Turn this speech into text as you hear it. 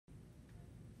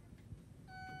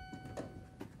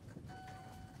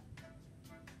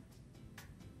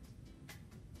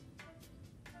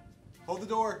Hold the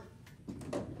door.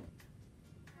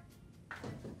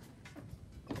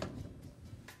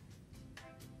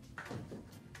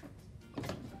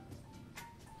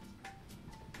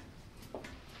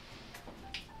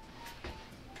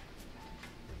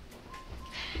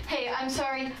 Hey, I'm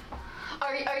sorry.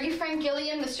 Are you Frank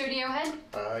Gilliam, the studio head?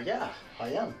 Yeah,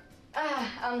 I am.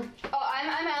 I'm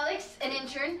Alex, an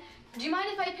intern. Do you mind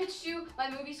if I pitched you my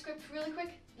movie script really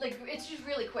quick? Like, it's just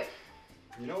really quick.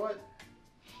 You know what?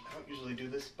 I don't usually do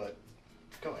this, but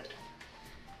go ahead.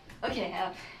 Okay,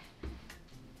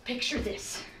 picture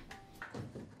this.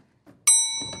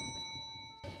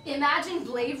 Imagine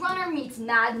Blade Runner meets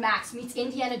Mad Max, meets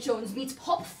Indiana Jones, meets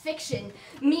Pulp Fiction,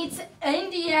 meets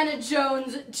Indiana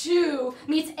Jones 2,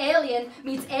 meets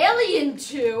Alien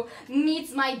 2,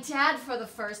 meets My Dad for the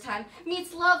first time,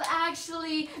 meets Love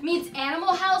Actually, meets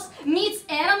Animal House,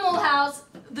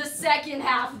 the second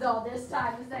half though, this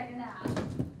time, the second half.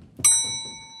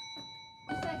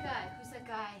 Who's that guy? Who's that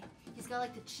guy? He's got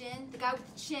like the chin, the guy with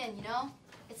the chin, you know?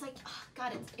 It's like, oh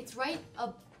God, it's right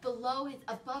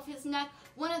above his neck,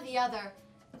 one or the other.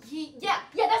 Yeah,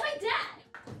 that's my dad!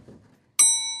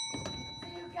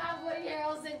 You got Woody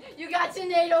Harrelson, you got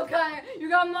Sinead O'Connor, you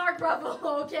got Mark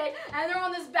Ruffalo, okay? And they're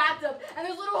on this bathtub, and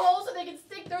there's little holes so they can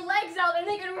stick their legs out and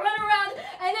they can run around,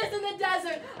 and it's in the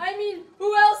desert. I mean,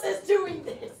 who else is doing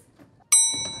this?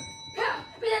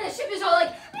 But then the ship is all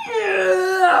like,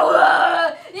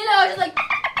 you know, just like,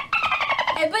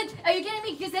 but are you kidding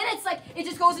me? Because then it's like, it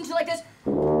just goes into like this.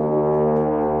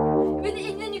 But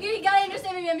then you gotta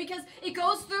understand me, man, because it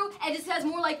goes through and just has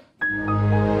more like.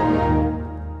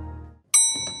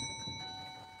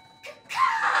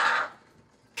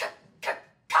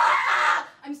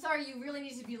 I'm sorry, you really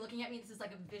need to be looking at me. This is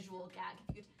like a visual gag.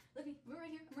 If you could look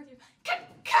at me, I'm right here.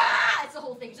 It's the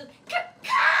whole thing. It's just.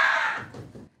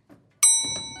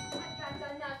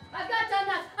 I've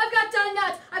got done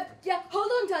nuts. Yeah,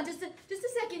 hold on, Don. Just a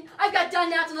second. I've got done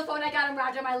nuts on the phone. I got him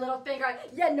wrapped on my little finger.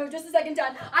 Yeah, no, just a second,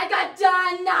 Don. I got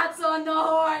done nuts on the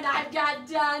horn. I've got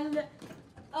done.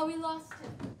 Oh, we lost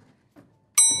him.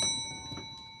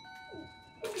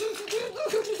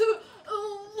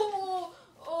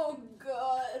 Oh,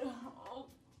 God.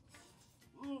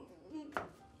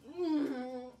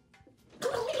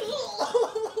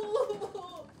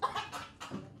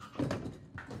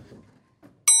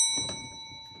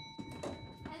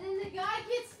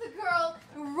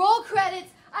 Roll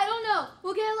credits. I don't know.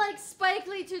 We'll get like Spike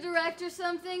Lee to direct or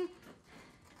something.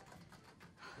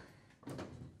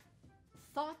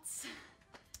 Thoughts?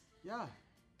 Yeah. I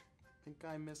think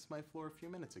I missed my floor a few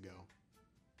minutes ago.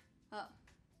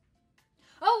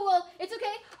 Oh, well, it's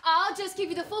okay. I'll just give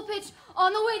you the full pitch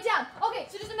on the way down. Okay,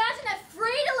 so just imagine that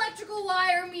frayed electrical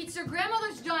wire meets your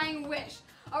grandmother's dying wish.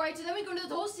 All right, so then we go into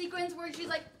the whole sequence where she's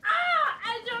like,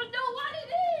 I don't know what it